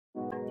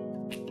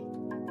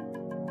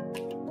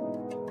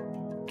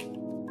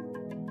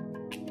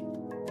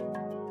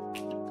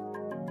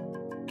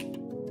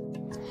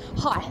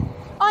Hi,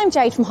 I'm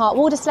Jade from HAART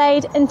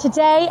Walderslade, and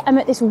today I'm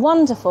at this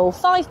wonderful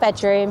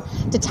 5-bedroom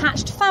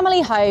detached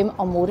family home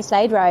on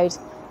Walderslade Road.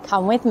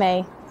 Come with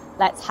me,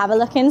 let's have a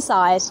look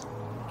inside.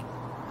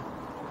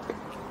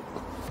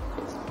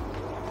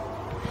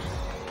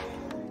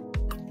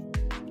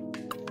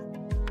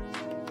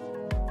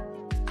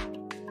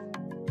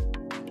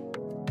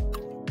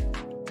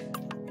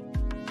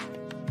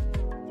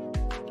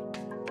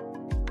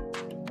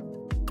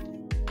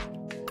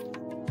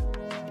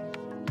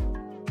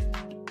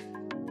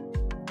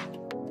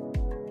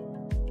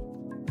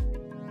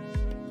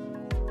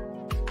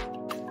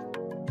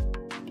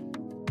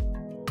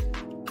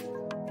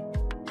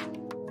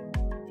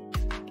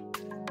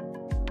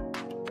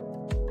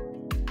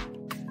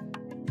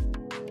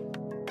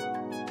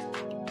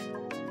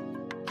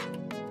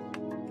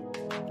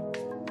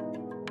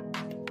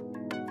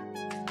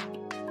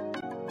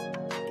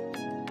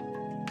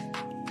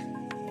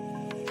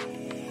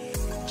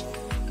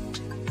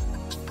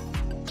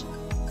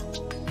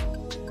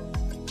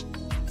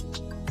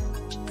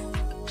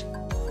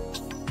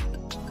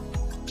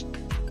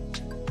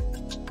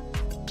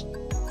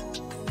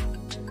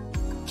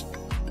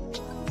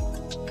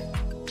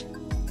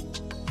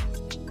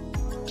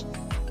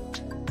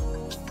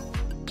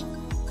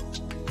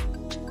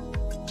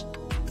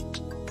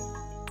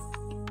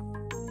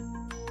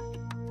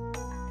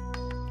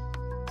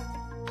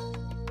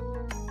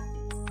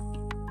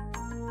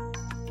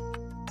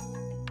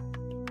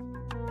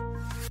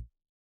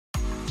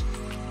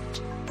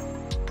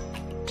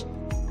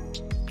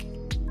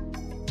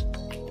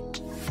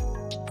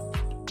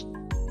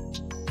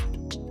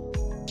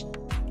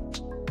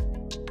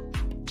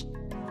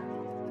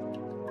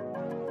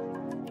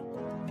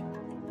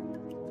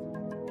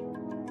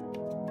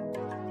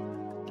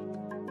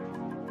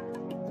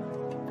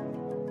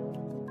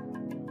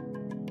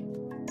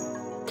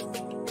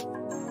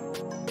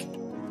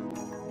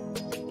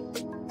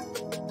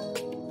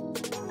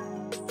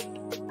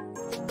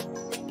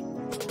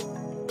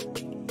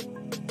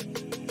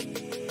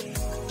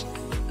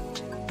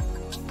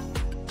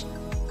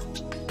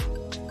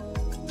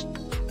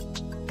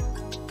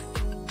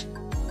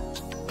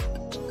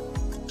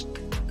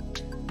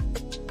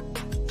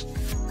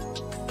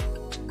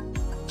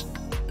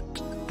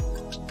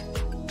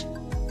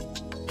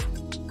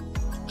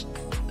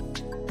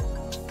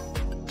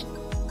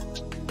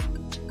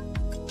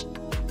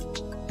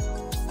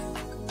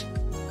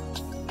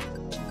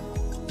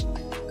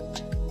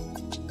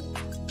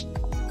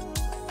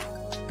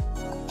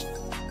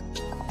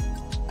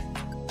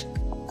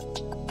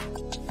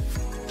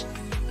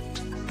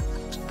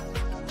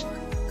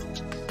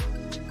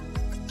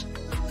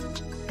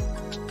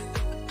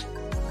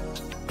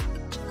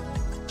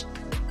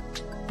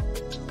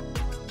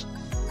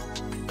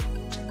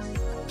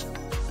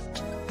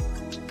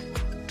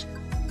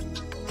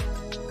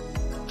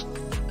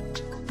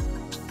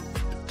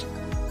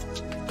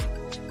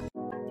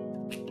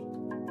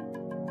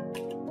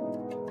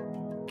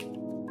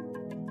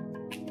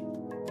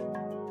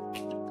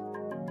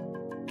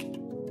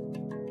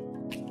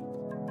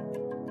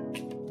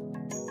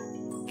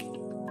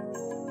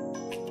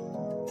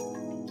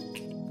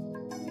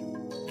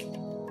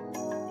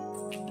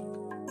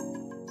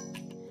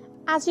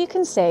 As you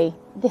can see,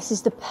 this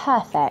is the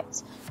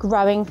perfect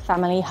growing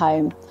family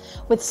home.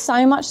 With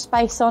so much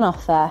space on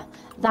offer,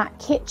 that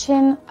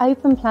kitchen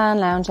open plan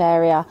lounge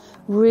area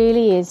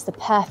really is the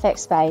perfect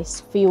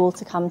space for you all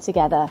to come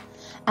together.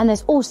 And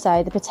there's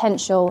also the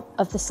potential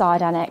of the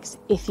side annex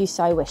if you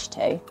so wish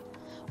to.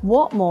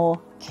 What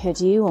more could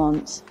you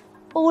want?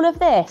 All of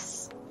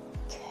this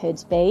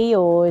could be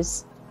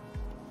yours.